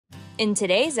In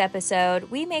today's episode,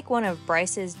 we make one of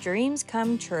Bryce's dreams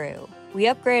come true. We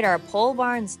upgrade our pole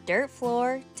barn's dirt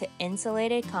floor to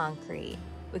insulated concrete.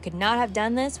 We could not have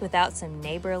done this without some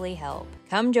neighborly help.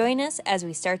 Come join us as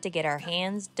we start to get our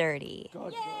hands dirty.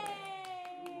 Yay!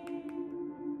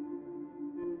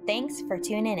 Thanks for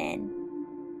tuning in.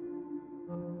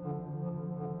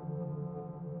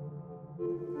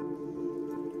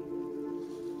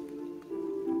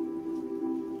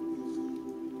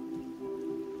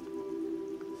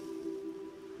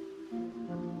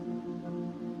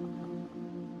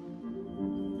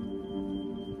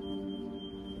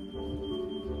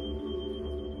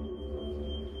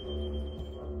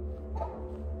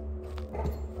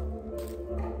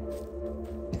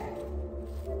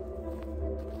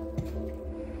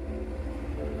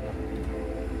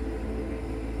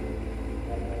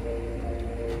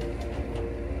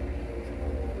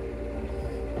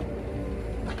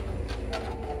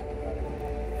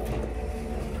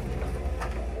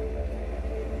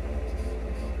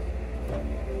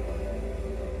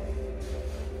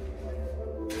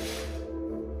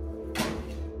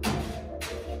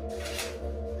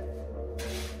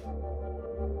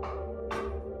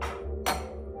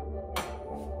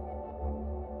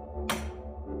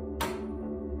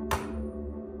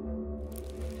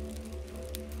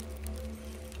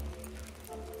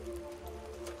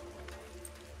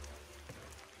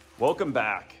 Welcome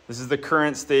back. This is the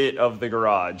current state of the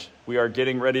garage. We are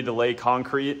getting ready to lay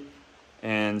concrete,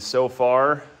 and so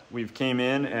far we've came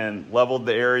in and leveled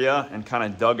the area and kind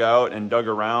of dug out and dug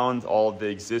around all the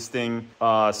existing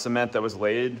cement that was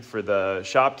laid for the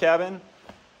shop cabin,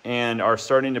 and are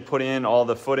starting to put in all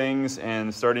the footings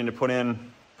and starting to put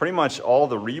in pretty much all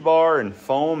the rebar and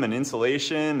foam and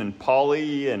insulation and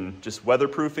poly and just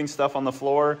weatherproofing stuff on the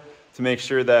floor to make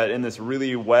sure that in this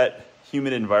really wet,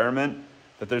 humid environment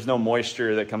that there's no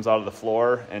moisture that comes out of the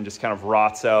floor and just kind of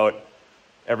rots out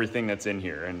everything that's in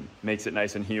here and makes it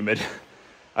nice and humid.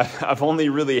 I've only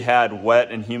really had wet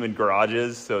and humid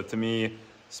garages, so to me,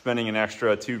 spending an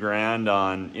extra $2,000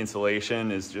 on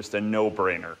insulation is just a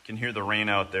no-brainer. You can hear the rain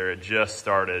out there, it just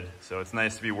started, so it's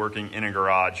nice to be working in a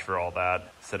garage for all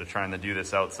that instead of trying to do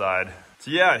this outside.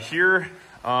 So yeah, here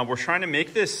we're trying to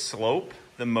make this slope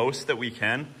the most that we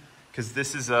can, because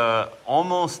this is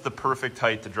almost the perfect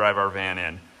height to drive our van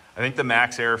in. I think the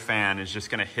max air fan is just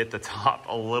gonna hit the top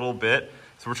a little bit.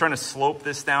 So we're trying to slope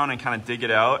this down and kind of dig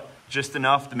it out just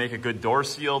enough to make a good door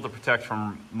seal to protect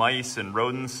from mice and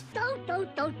rodents.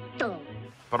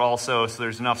 But also, so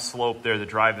there's enough slope there to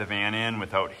drive the van in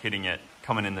without hitting it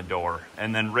coming in the door.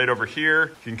 And then right over here,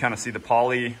 you can kind of see the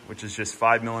poly, which is just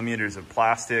 5 millimeters of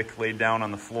plastic laid down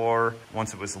on the floor.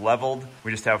 Once it was leveled,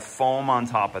 we just have foam on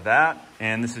top of that.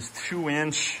 And this is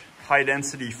 2-inch high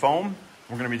density foam.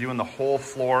 We're gonna be doing the whole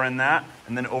floor in that.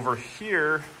 And then over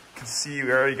here, you can see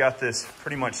we already got this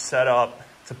pretty much set up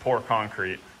to pour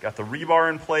concrete. Got the rebar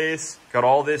in place, got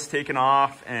all this taken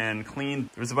off and cleaned.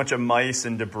 There was a bunch of mice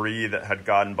and debris that had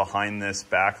gotten behind this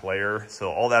back layer. So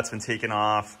all that's been taken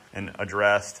off and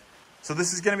addressed. So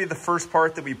this is gonna be the first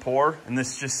part that we pour, and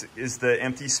this just is the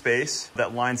empty space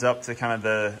that lines up to kind of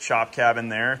the shop cabin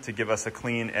there to give us a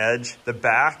clean edge. The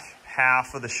back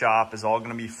half of the shop is all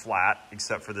gonna be flat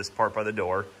except for this part by the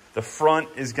door. The front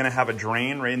is gonna have a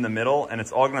drain right in the middle, and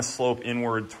it's all gonna slope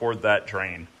inward toward that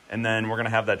drain. And then we're gonna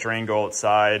have that drain go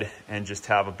outside and just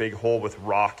have a big hole with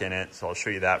rock in it. So I'll show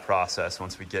you that process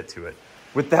once we get to it.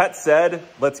 With that said,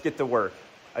 let's get to work.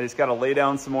 I just gotta lay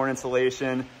down some more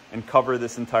insulation and cover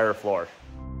this entire floor.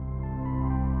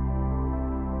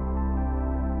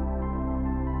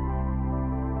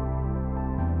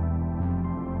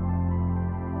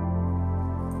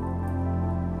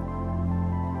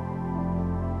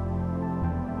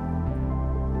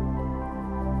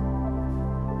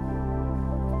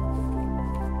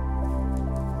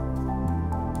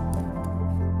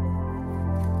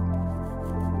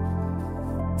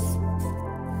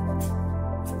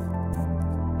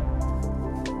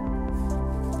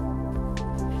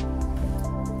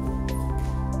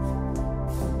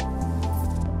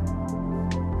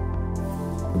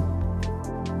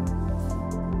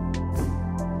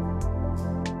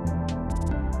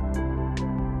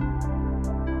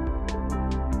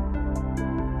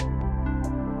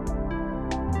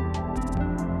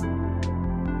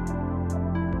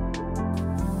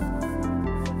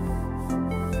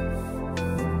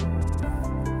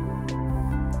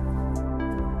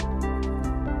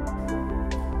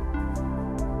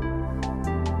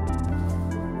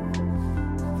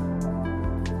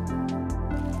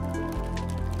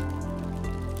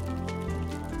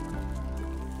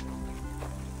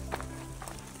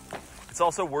 It's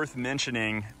also worth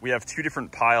mentioning, we have two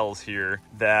different piles here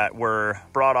that were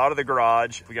brought out of the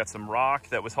garage. We got some rock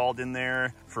that was hauled in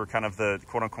there for kind of the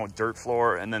quote unquote dirt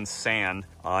floor, and then sand.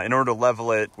 In order to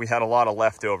level it, we had a lot of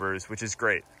leftovers, which is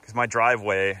great because my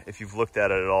driveway, if you've looked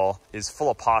at it at all, is full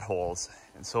of potholes.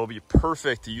 And so it'll be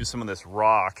perfect to use some of this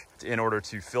rock in order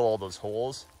to fill all those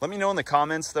holes. Let me know in the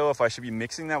comments though, if I should be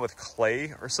mixing that with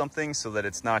clay or something so that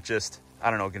it's not just, I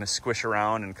don't know, gonna squish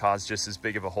around and cause just as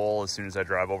big of a hole as soon as I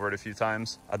drive over it a few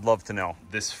times. I'd love to know.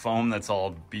 This foam that's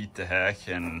all beat to heck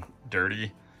and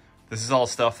dirty, this is all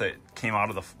stuff that came out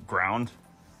of the ground.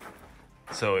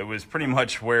 So it was pretty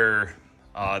much where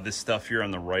this stuff here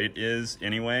on the right is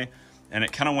anyway. And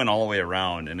it kind of went all the way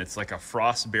around, and it's like a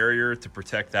frost barrier to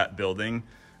protect that building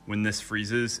when this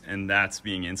freezes, and that's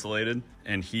being insulated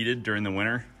and heated during the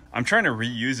winter. I'm trying to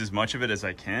reuse as much of it as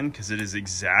I can because it is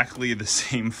exactly the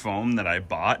same foam that I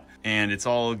bought, and it's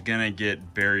all gonna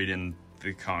get buried in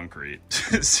the concrete.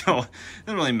 So it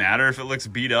doesn't really matter if it looks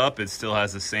beat up, it still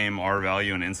has the same R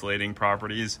value and insulating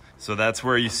properties. So that's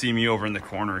where you see me over in the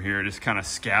corner here, just kind of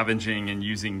scavenging and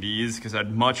using these, because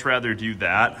I'd much rather do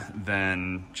that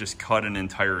than just cut an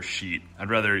entire sheet.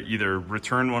 I'd rather either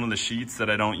return one of the sheets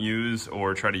that I don't use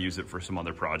or try to use it for some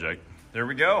other project. There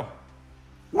we go.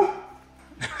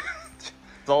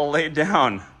 It's all laid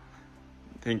down.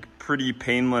 I think pretty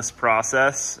painless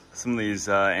process. Some of these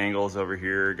angles over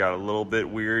here got a little bit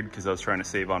weird because I was trying to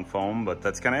save on foam, but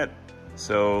that's kind of it.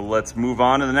 So let's move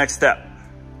on to the next step.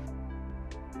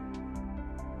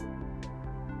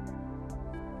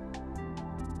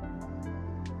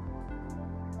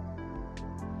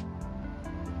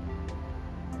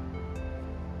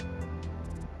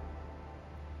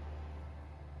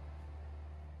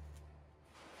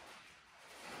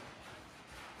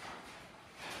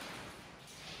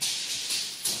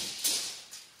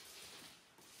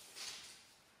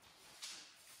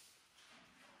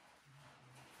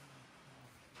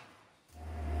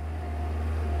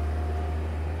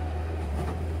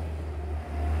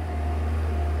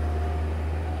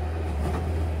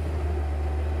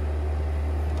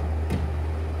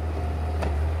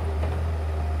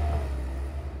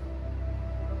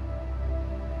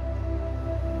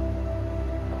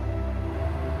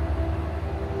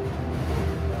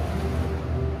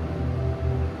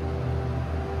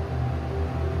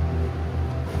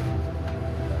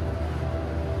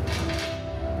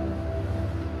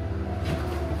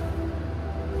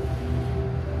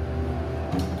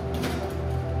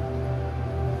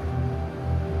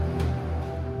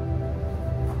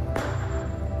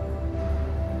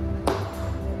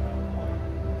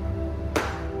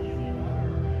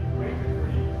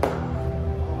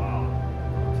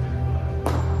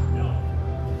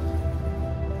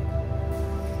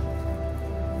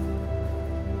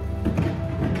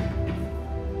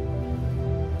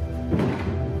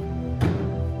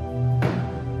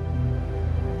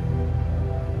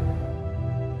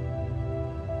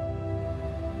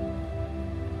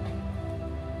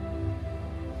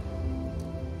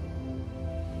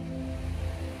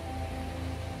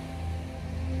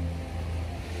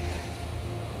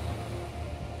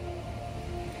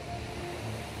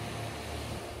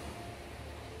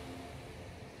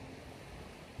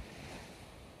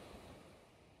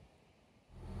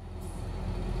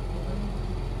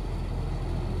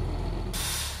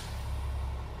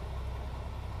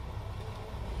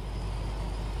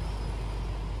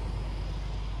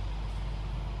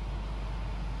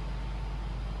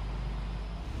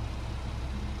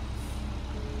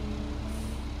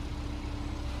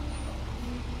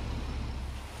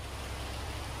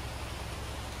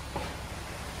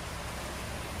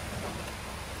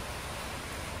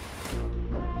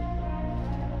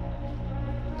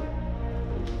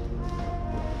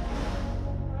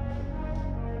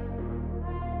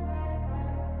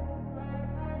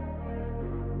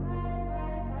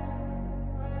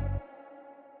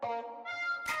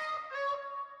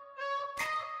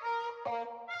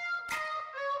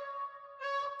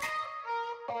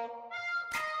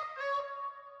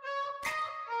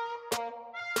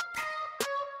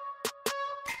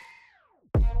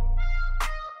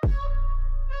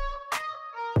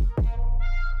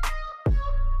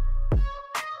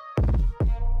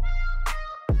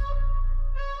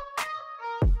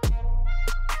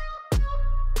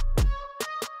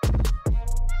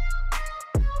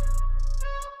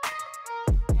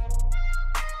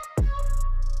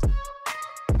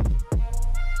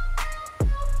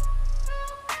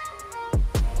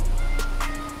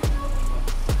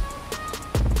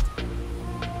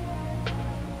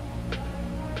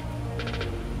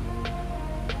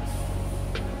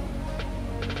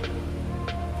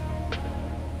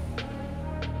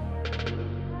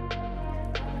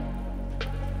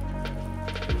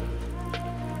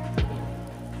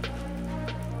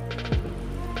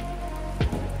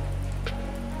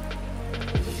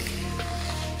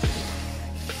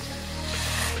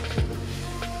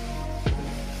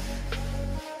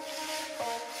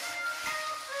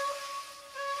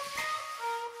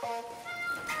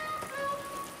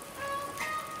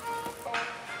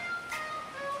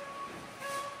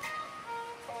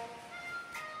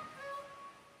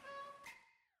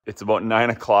 It's about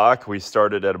 9 o'clock. We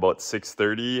started at about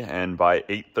 6:30, and by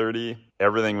 8:30,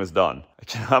 everything was done. I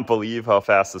cannot believe how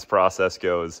fast this process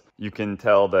goes. You can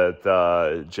tell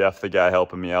that Jeff, the guy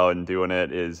helping me out and doing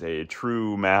it, is a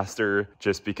true master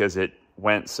just because it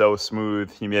went so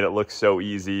smooth. He made it look so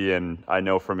easy, and I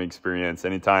know from experience,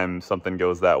 anytime something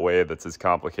goes that way that's as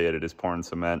complicated as pouring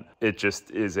cement, it just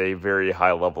is a very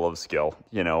high level of skill.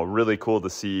 You know, really cool to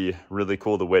see, really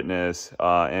cool to witness,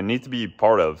 and neat to be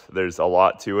part of. There's a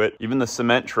lot to it. Even the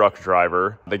cement truck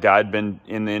driver, the guy had been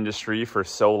in the industry for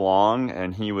so long,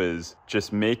 and he was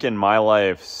just making my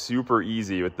life super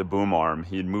easy with the boom arm.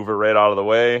 He'd move it right out of the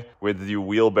way. We'd do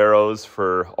wheelbarrows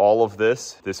for all of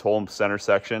this whole center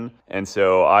section. And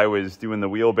so I was doing the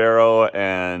wheelbarrow,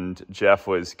 and Jeff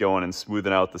was going and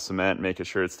smoothing out the cement, making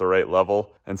sure it's the right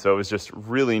level. And so it was just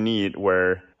really neat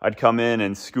where I'd come in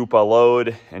and scoop a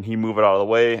load, and he'd move it out of the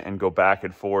way and go back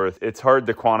and forth. It's hard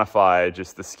to quantify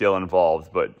just the skill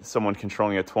involved, but someone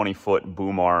controlling a 20-foot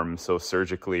boom arm so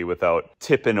surgically without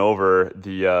tipping over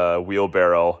the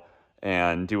wheelbarrow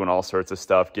and doing all sorts of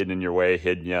stuff, getting in your way,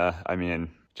 hitting you. I mean,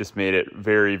 just made it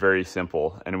very, very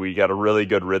simple. And we got a really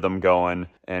good rhythm going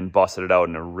and busted it out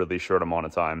in a really short amount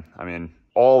of time. I mean,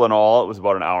 all in all, it was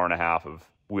about an hour and a half of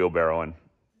wheelbarrowing.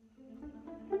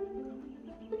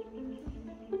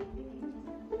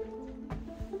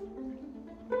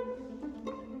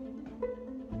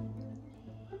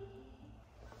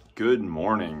 Good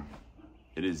morning.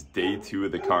 It is day 2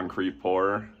 of the concrete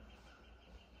pour.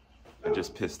 I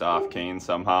just pissed off Kane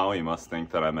somehow. He must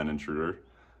think that I'm an intruder.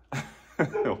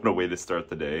 What a way to start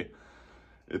the day.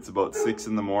 It's about 6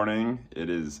 in the morning. It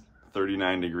is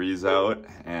 39 degrees out,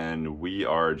 and we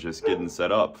are just getting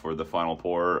set up for the final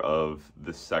pour of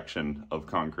this section of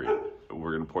concrete.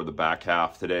 We're gonna pour the back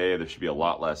half today. There should be a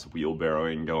lot less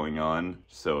wheelbarrowing going on.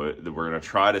 So we're gonna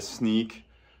try to sneak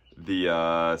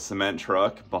the cement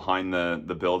truck behind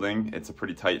the building. It's a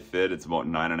pretty tight fit. It's about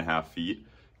 9.5 feet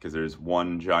because there's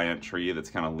one giant tree that's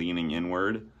kind of leaning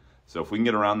inward. So if we can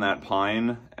get around that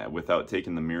pine without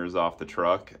taking the mirrors off the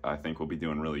truck, I think we'll be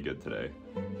doing really good today.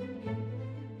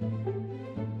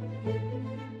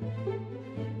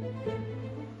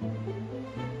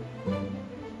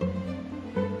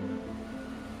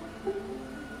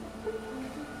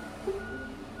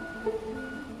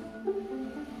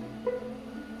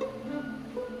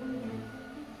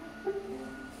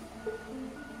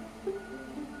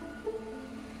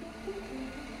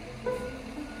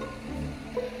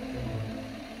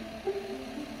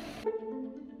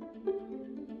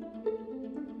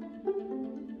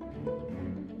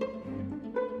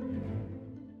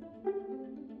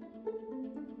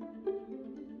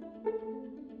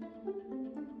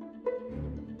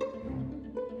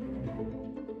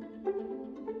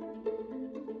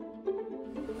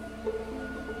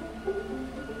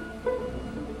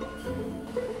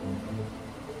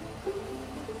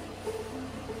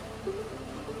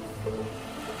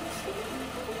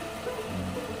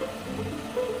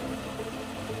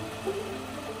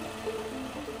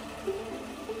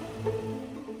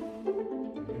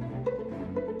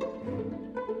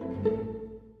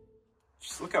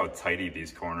 Look how tidy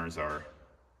these corners are.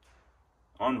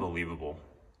 Unbelievable.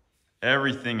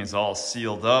 Everything is all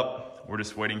sealed up. We're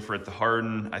just waiting for it to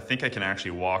harden. I think I can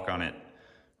actually walk on it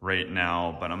right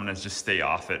now, but I'm gonna just stay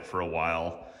off it for a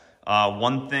while.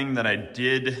 One thing that I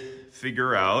did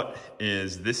figure out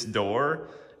is this door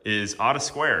is out of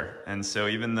square. And so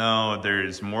even though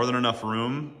there's more than enough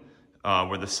room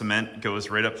where the cement goes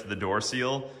right up to the door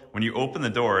seal, when you open the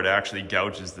door, it actually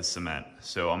gouges the cement.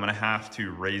 So I'm gonna have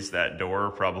to raise that door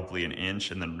probably an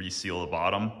inch and then reseal the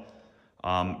bottom.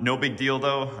 No big deal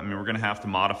though. I mean, we're gonna have to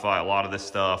modify a lot of this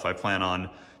stuff. I plan on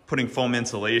putting foam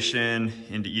insulation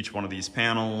into each one of these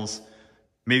panels,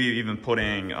 maybe even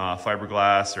putting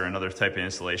fiberglass or another type of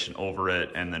insulation over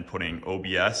it, and then putting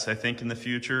OBS, I think, in the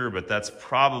future, but that's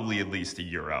probably at least a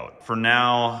year out. For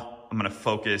now, I'm gonna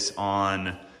focus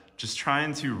on just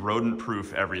trying to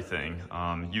rodent-proof everything.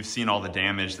 You've seen all the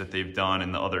damage that they've done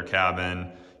in the other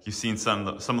cabin. You've seen some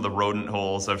of the rodent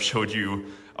holes I've showed you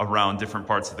around different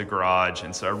parts of the garage.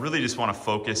 And so I really just want to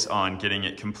focus on getting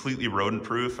it completely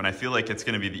rodent-proof. And I feel like it's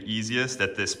going to be the easiest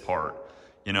at this part.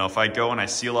 You know, if I go and I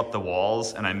seal up the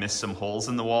walls and I miss some holes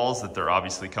in the walls that they're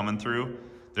obviously coming through,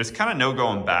 there's kind of no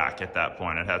going back at that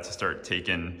point. I'd have to start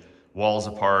taking walls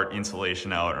apart,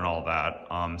 insulation out, and all that.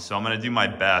 So I'm going to do my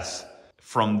best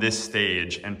from this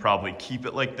stage and probably keep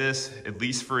it like this at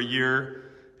least for a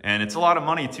year. And it's a lot of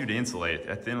money too to insulate.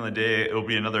 At the end of the day, it'll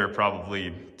be another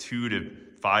probably $2 to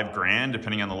 $5 grand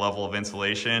depending on the level of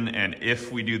insulation and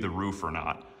if we do the roof or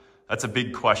not. That's a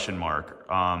big question mark.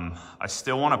 I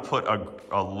still want to put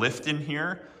a lift in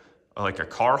here, like a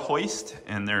car hoist,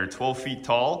 and they're 12 feet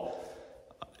tall.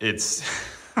 It's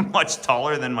much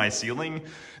taller than my ceiling.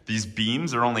 These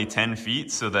beams are only 10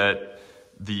 feet, so that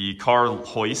the car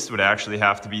hoist would actually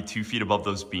have to be 2 feet above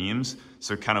those beams.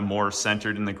 So kind of more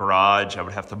centered in the garage. I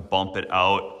would have to bump it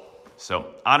out. So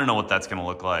I don't know what that's gonna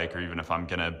look like, or even if I'm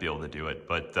gonna be able to do it,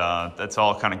 but that's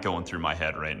all kind of going through my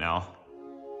head right now.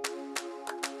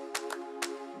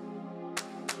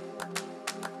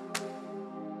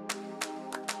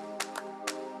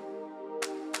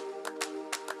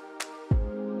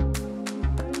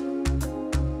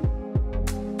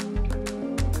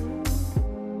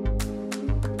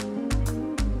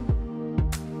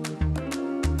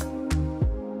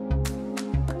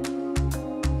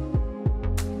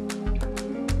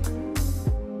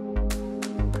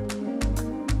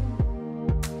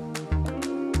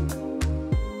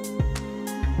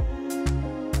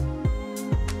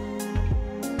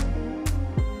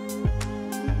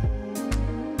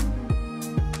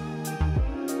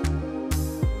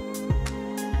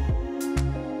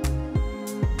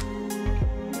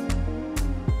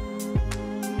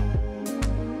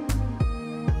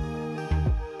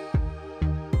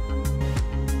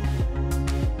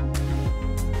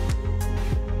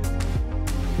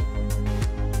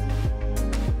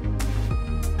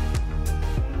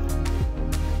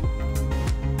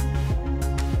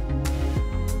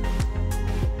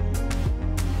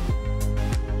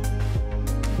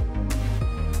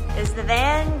 Is the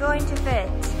van going to fit?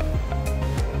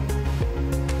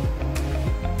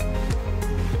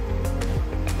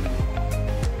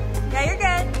 Yeah, you're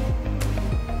good.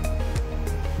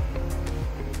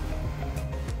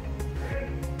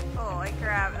 Holy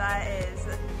crap, that is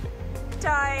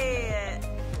tight.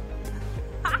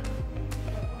 It's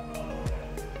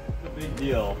a big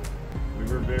deal. We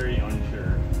were very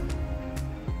unsure.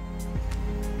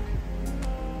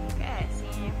 Okay,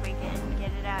 seeing if we can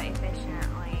get it out efficiently.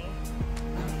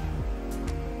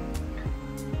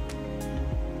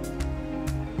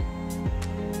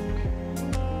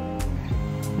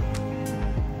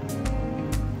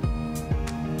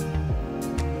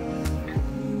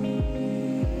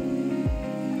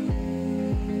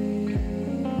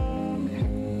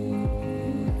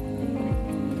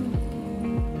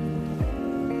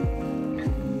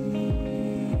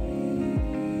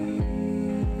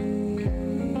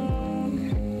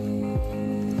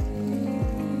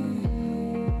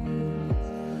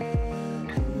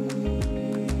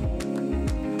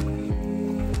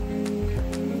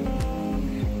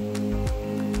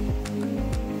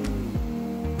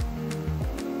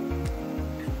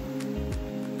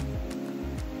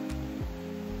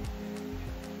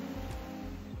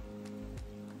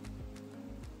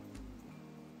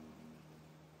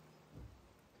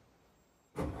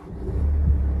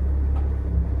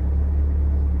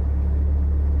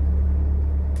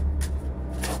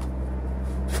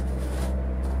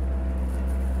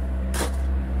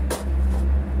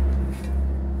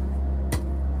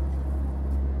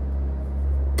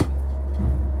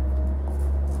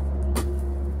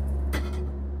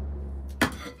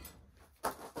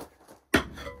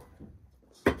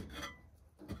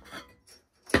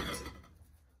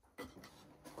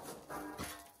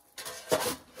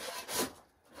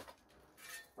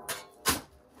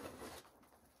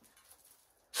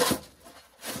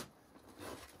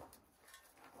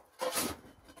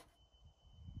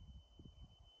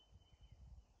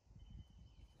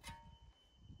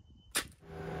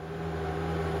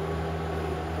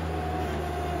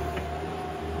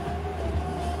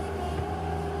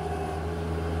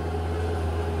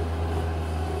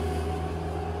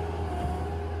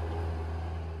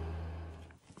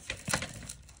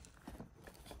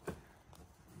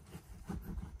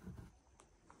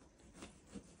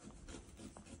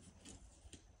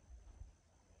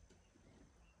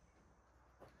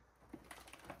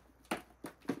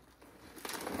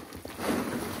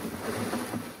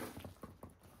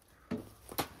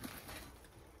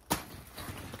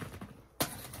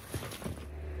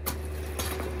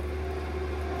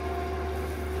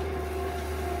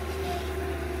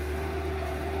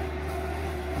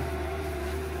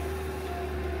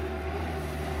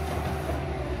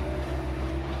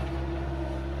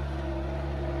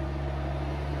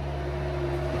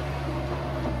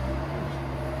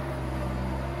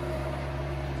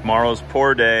 Tomorrow's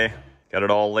pour day. Got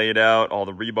it all laid out, all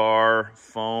the rebar,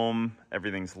 foam,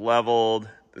 everyth's leveled.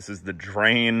 This is the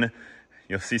drain.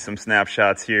 You'll see some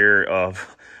snapshots here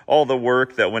of all the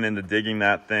work that went into digging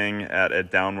that thing at a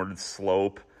downward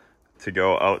slope to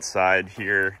go outside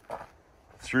here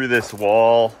through this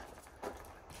wall.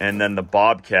 And then the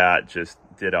Bobcat just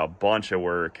did a bunch of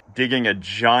work digging a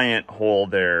giant hole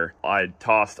there. I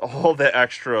tossed all the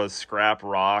extra scrap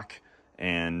rock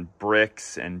and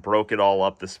bricks and broke it all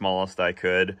up the smallest I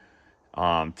could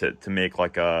to make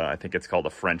like I think it's called a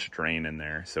French drain in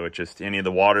there. So it just, any of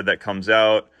the water that comes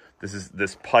out,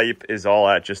 this pipe is all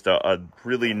at just a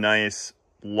really nice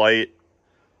light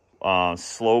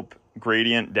slope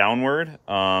gradient downward.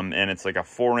 And it's like a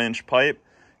 4-inch pipe,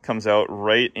 comes out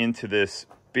right into this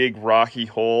big rocky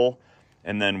hole.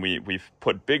 And then we've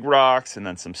put big rocks and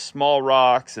then some small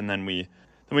rocks. And then we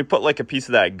put like a piece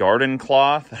of that garden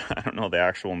cloth, I don't know the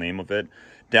actual name of it,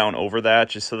 down over that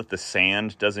just so that the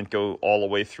sand doesn't go all the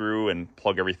way through and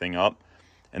plug everything up,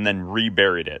 and then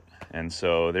reburied it. And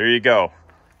so there you go.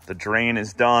 The drain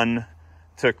is done.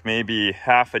 Took maybe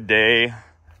half a day.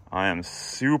 I am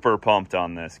super pumped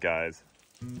on this, guys.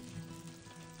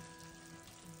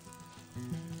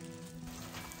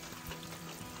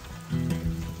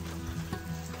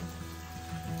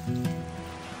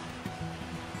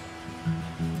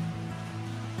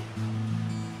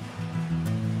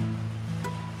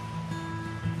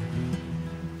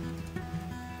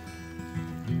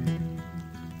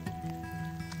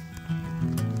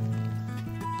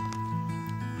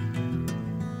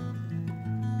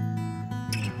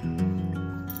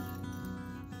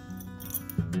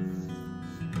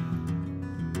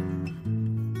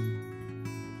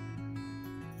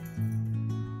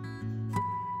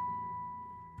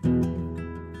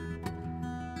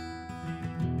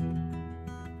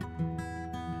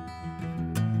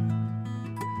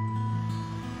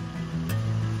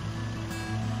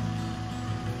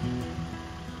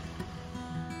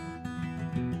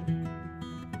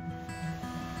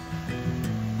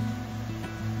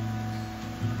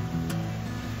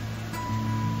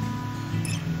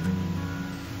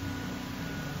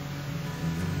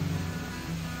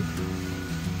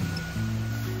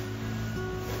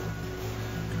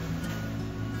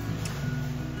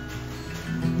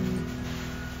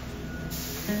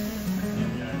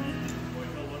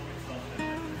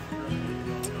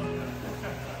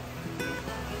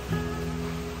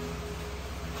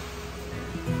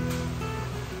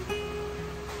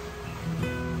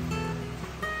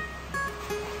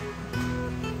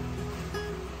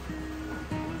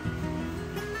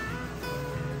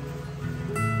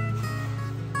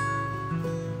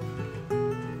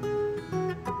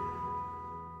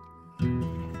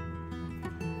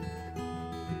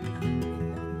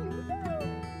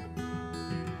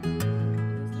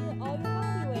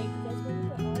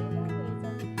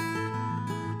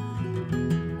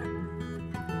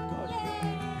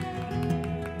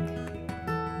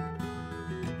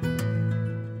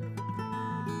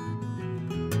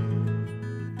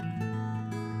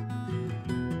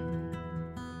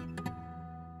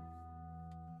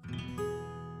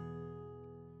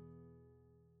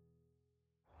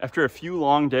 After a few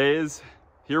long days,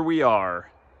 here we are.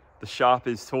 The shop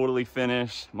is totally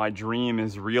finished. My dream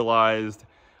is realized.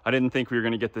 I didn't think we were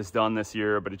gonna get this done this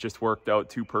year, but it just worked out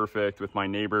too perfect with my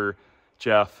neighbor,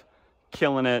 Jeff,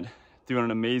 killing it, doing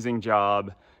an amazing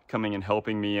job, coming and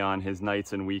helping me on his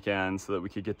nights and weekends so that we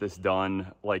could get this done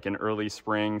like in early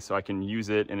spring so I can use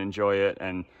it and enjoy it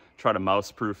and try to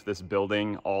mouse-proof this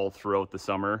building all throughout the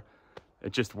summer.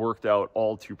 It just worked out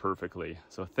all too perfectly.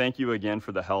 So thank you again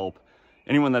for the help.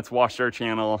 Anyone that's watched our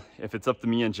channel, if it's up to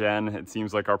me and Jen, it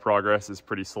seems like our progress is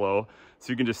pretty slow.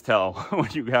 So you can just tell when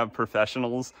you have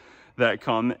professionals that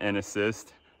come and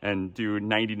assist and do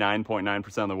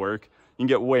 99.9% of the work, you can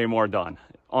get way more done.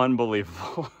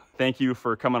 Unbelievable. Thank you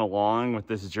for coming along with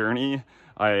this journey.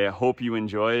 I hope you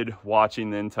enjoyed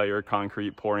watching the entire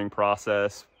concrete pouring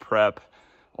process, prep,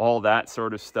 all that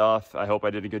sort of stuff. I hope I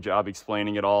did a good job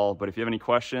explaining it all. But if you have any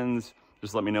questions,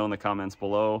 just let me know in the comments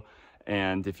below.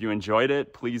 And if you enjoyed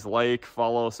it, please like,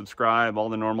 follow, subscribe, all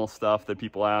the normal stuff that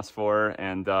people ask for,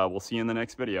 and we'll see you in the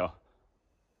next video.